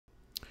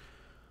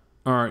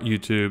All right,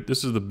 YouTube,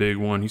 this is the big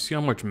one. You see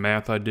how much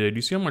math I did?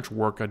 You see how much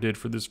work I did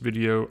for this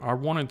video? I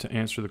wanted to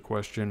answer the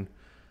question,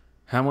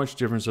 how much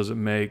difference does it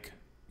make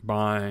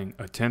buying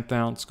a 10th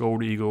ounce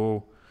gold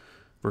eagle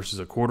versus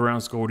a quarter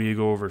ounce gold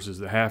eagle versus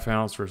the half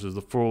ounce versus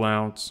the full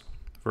ounce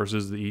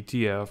versus the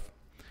ETF?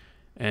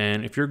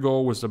 And if your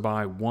goal was to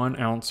buy 1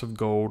 ounce of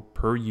gold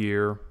per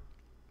year,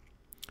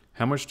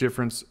 how much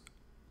difference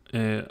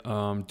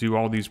do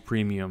all these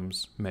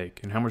premiums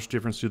make, and how much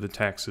difference do the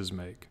taxes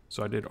make?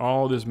 So I did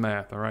all this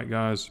math. All right,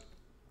 guys,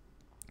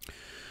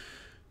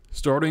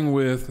 starting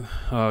with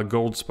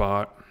gold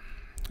spot,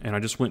 and I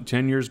just went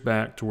 10 years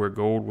back to where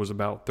gold was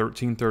about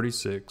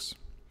 $13.36.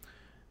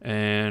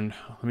 And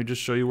let me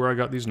just show you where I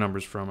got these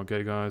numbers from,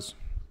 okay, guys?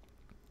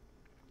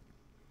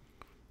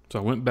 So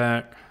I went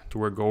back to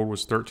where gold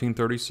was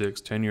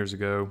 $13.36 10 years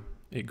ago.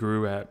 It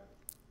grew at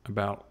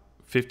about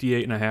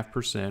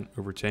 58.5%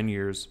 over 10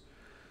 years.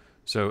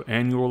 So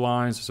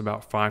annualized, it's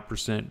about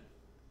 5%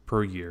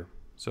 per year.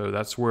 So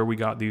that's where we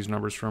got these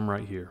numbers from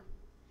right here.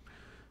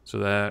 So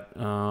that,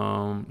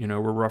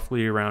 we're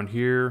roughly around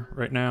here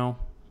right now,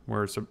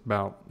 where it's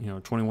about,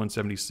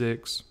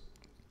 2176.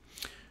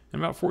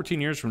 And about 14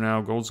 years from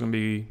now, gold's going to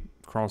be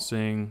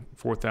crossing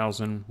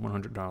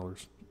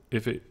 $4,100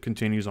 if it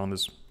continues on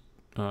this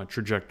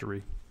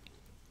trajectory.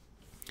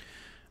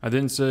 I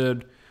then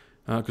said,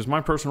 because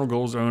my personal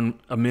goal is to own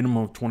a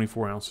minimum of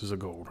 24 ounces of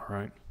gold,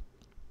 right?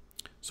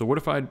 So what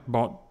if I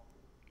bought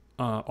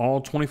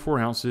all 24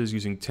 ounces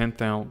using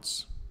 10th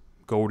ounce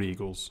gold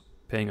eagles,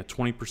 paying a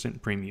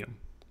 20% premium?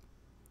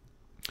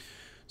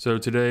 So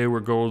today, where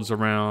gold's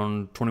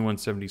around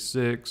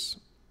 2176,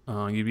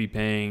 you'd be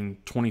paying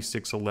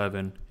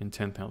 2611 in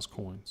 10th ounce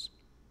coins.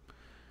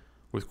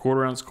 With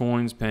quarter ounce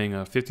coins paying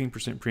a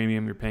 15%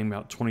 premium, you're paying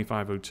about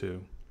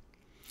 2502.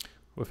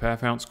 With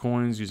half ounce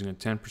coins using a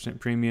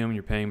 10% premium,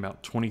 you're paying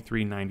about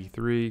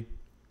 2393.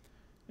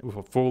 With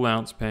a full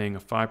ounce paying a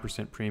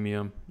 5%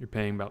 premium, you're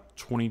paying about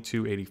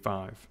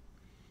 $22.85.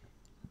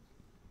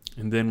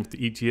 And then with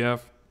the ETF,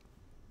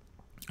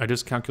 I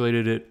just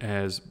calculated it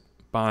as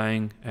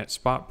buying at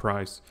spot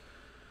price,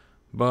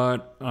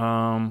 but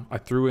I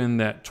threw in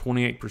that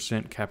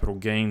 28% capital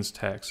gains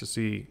tax to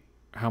see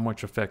how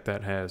much effect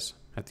that has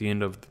at the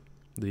end of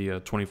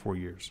the 24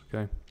 years,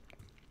 okay?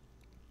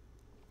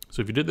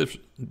 So if you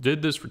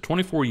did this for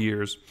 24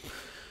 years,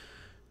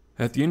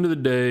 at the end of the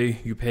day,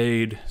 you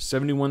paid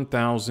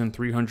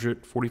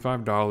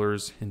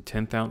 $71,345 in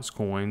 10th ounce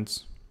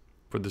coins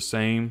for the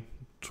same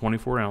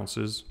 24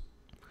 ounces.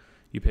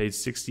 You paid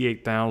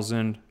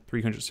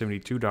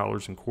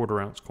 $68,372 in quarter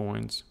ounce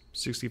coins,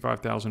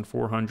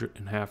 $65,400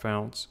 in half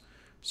ounce,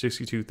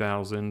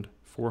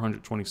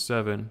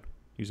 $62,427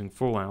 using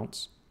full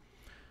ounce.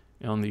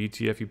 And on the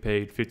ETF, you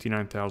paid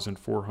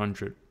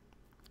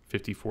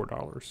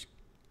 $59,454.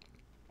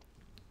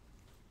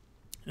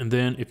 And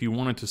then if you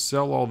wanted to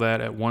sell all that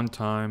at one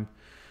time,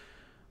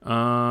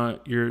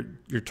 your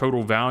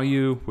total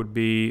value would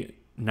be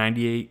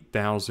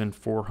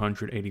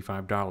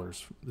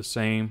 $98,485, the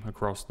same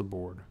across the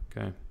board,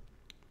 okay?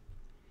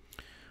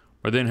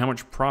 But then how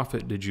much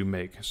profit did you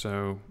make?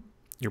 So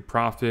your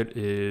profit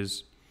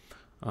is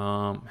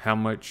how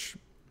much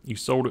you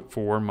sold it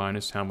for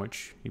minus how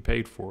much you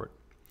paid for it.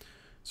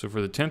 So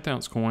for the 10th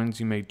ounce coins,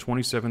 you made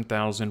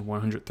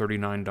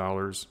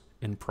 $27,139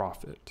 in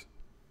profit.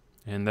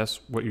 And that's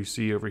what you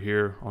see over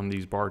here on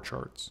these bar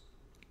charts.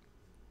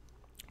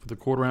 For the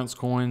quarter ounce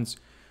coins,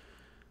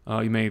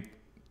 you made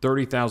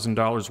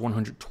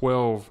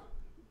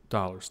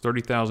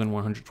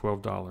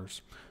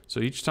 $30,112. So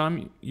each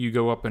time you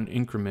go up an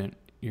increment,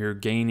 you're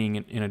gaining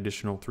an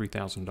additional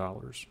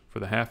 $3,000. For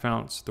the half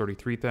ounce,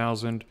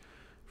 $33,000.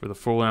 For the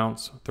full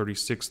ounce,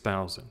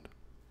 $36,000.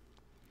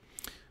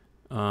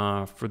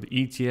 For the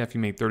ETF, you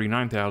made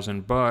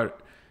 $39,000, but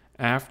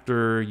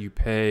after you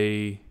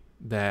pay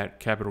that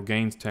capital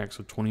gains tax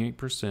of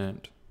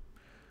 28%,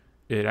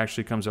 it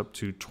actually comes up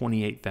to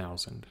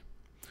 $28,000.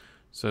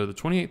 So the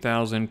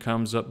 $28,000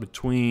 comes up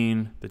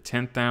between the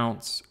 10th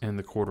ounce and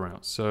the quarter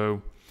ounce.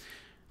 So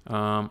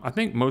I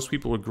think most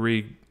people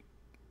agree,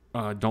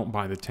 don't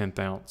buy the 10th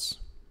ounce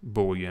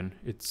bullion.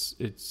 It's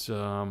if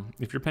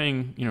you're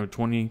paying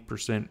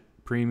 20%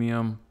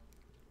 premium,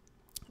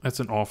 that's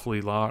an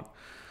awfully lot.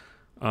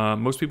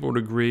 Most people would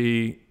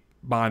agree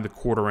buy the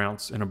quarter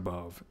ounce and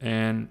above,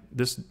 and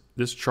this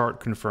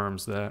chart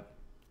confirms that.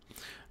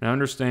 Now I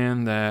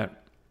understand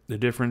that the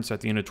difference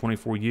at the end of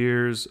 24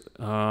 years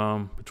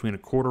between a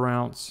quarter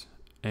ounce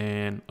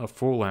and a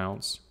full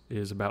ounce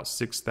is about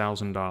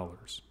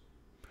 $6,000.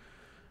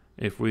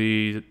 If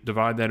we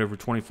divide that over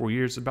 24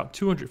 years, it's about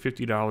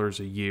 $250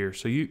 a year.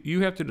 So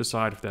you have to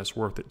decide if that's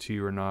worth it to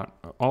you or not.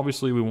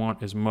 Obviously, we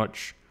want as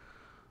much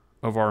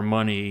of our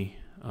money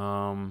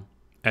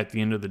at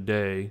the end of the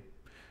day,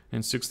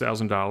 and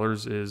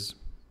 $6,000 is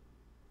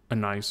a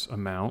nice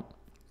amount.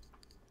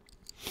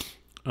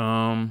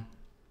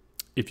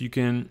 If you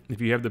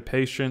have the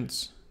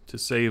patience to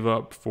save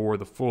up for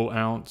the full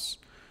ounce,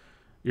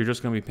 you're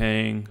just going to be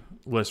paying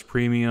less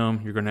premium.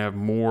 You're going to have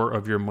more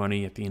of your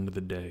money at the end of the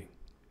day.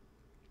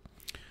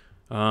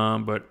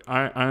 But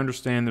I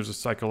understand there's a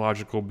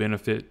psychological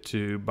benefit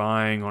to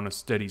buying on a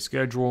steady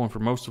schedule. And for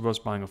most of us,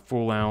 buying a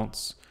full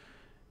ounce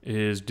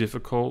is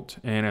difficult.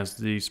 And as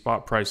the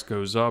spot price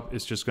goes up,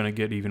 it's just going to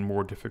get even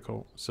more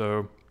difficult.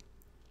 So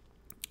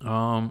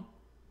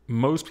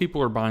most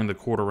people are buying the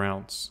quarter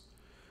ounce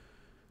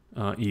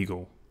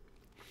Eagle.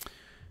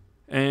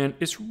 And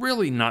it's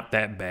really not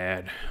that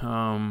bad.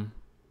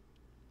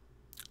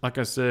 Like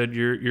I said,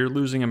 you're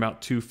losing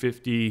about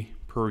 $250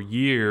 per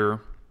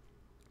year,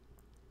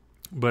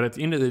 but at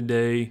the end of the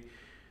day,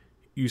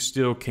 you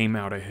still came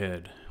out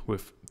ahead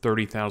with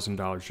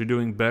 $30,000. You're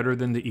doing better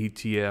than the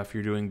ETF.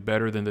 You're doing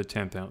better than the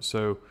 10th ounce.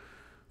 So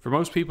for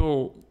most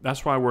people,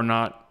 that's why we're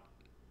not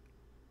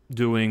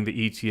doing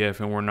the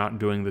ETF and we're not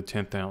doing the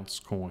 10th ounce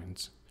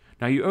coins.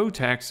 Now you owe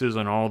taxes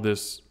on all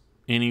this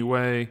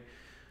anyway.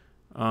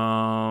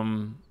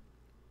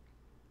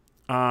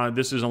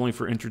 This is only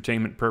for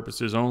entertainment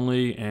purposes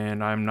only,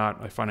 and I'm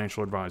not a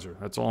financial advisor.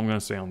 That's all I'm going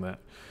to say on that.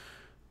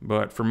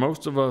 But for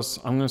most of us,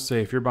 I'm going to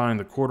say if you're buying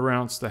the quarter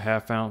ounce, the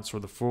half ounce, or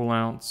the full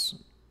ounce,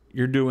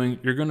 you're going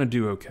to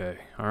do okay.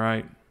 All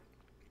right.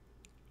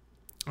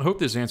 I hope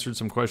this answered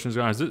some questions,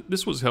 guys.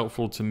 This was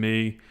helpful to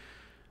me.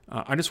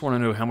 I just want to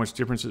know how much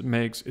difference it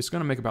makes. It's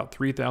going to make about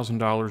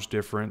 $3,000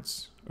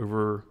 difference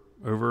over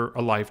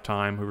a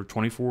lifetime, over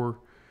 24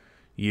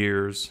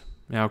 years.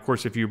 Now, of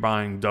course, if you're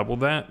buying double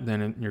that,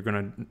 then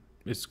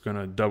it's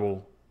gonna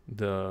double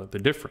the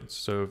difference.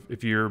 So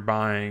if you're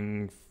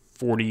buying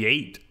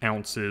 48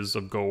 ounces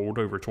of gold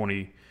over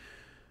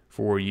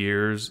 24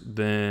 years,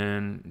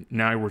 then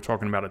now we're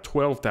talking about a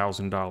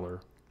 $12,000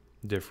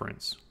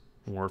 difference,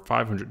 or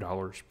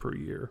 $500 per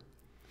year.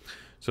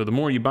 So the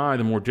more you buy,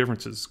 the more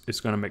difference it's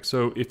going to make.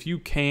 So if you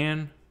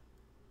can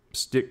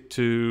stick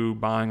to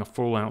buying a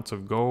full ounce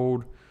of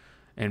gold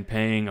and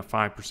paying a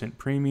 5%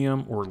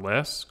 premium or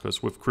less,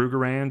 because with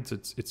Krugerrands,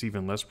 it's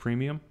even less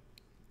premium.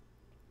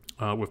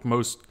 With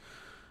most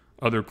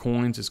other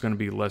coins, it's going to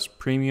be less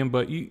premium,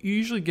 but you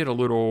usually get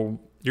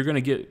you're going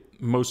to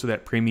get most of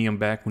that premium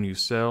back when you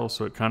sell,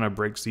 so it kind of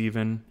breaks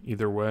even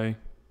either way.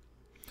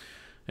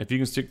 If you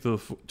can stick to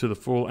the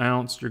full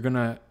ounce, you're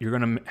gonna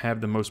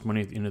have the most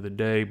money at the end of the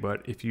day.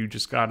 But if you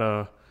just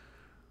gotta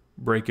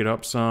break it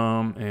up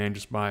some and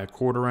just buy a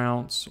quarter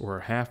ounce or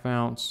a half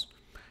ounce,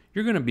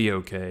 you're gonna be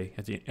okay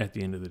at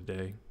the end of the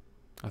day.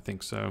 I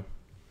think so.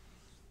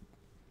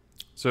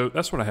 So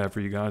that's what I have for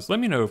you guys. Let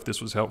me know if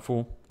this was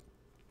helpful.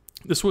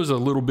 This was a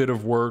little bit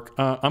of work.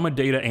 I'm a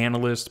data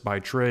analyst by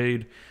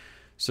trade.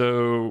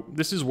 So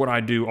this is what I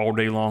do all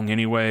day long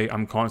anyway.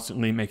 I'm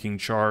constantly making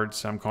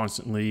charts. I'm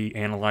constantly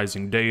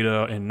analyzing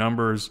data and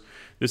numbers.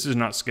 This is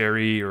not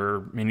scary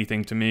or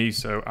anything to me,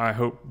 so I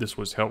hope this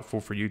was helpful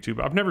for YouTube.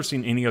 I've never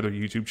seen any other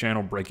YouTube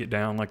channel break it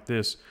down like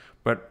this,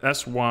 but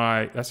that's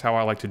how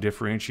I like to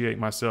differentiate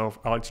myself.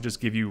 I like to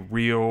just give you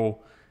real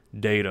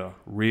data,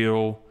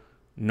 real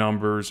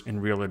numbers,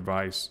 and real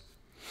advice.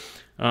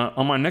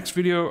 On my next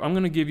video, I'm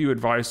going to give you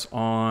advice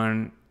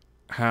on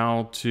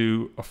how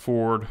to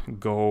afford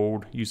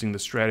gold using the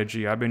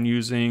strategy I've been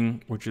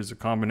using, which is a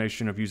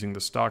combination of using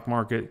the stock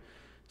market,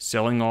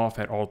 selling off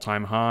at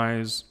all-time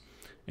highs,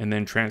 and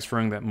then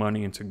transferring that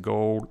money into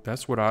gold.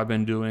 That's what I've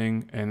been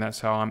doing, and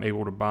that's how I'm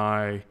able to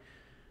buy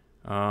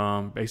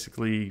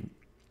basically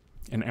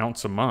an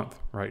ounce a month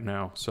right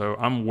now. So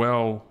I'm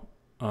well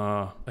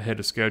ahead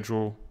of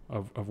schedule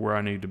of where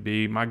I need to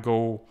be. My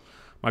goal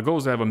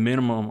is to have a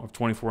minimum of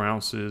 24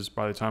 ounces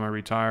by the time I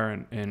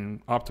retire,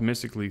 and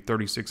optimistically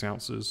 36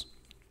 ounces,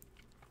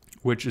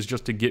 which is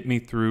just to get me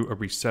through a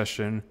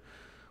recession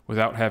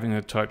without having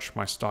to touch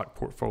my stock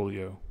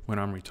portfolio when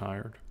I'm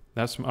retired.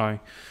 That's my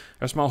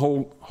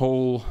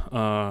whole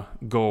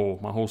goal,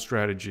 my whole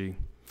strategy.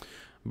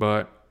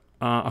 But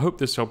I hope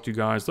this helped you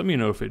guys. Let me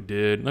know if it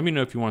did. Let me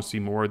know if you want to see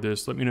more of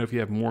this. Let me know if you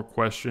have more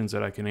questions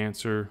that I can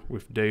answer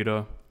with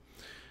data.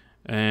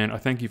 And I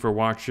thank you for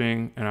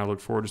watching, and I look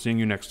forward to seeing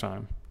you next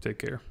time. Take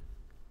care.